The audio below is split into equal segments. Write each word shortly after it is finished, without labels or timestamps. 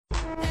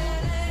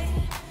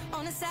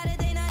a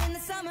Saturday night in the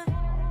summer.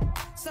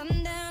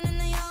 Sundown and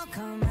they all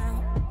come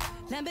out.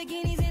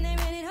 Lamborghinis and they're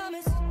renting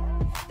Hummers.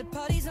 The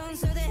party's on,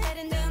 so they're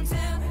heading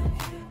downtown.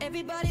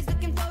 Everybody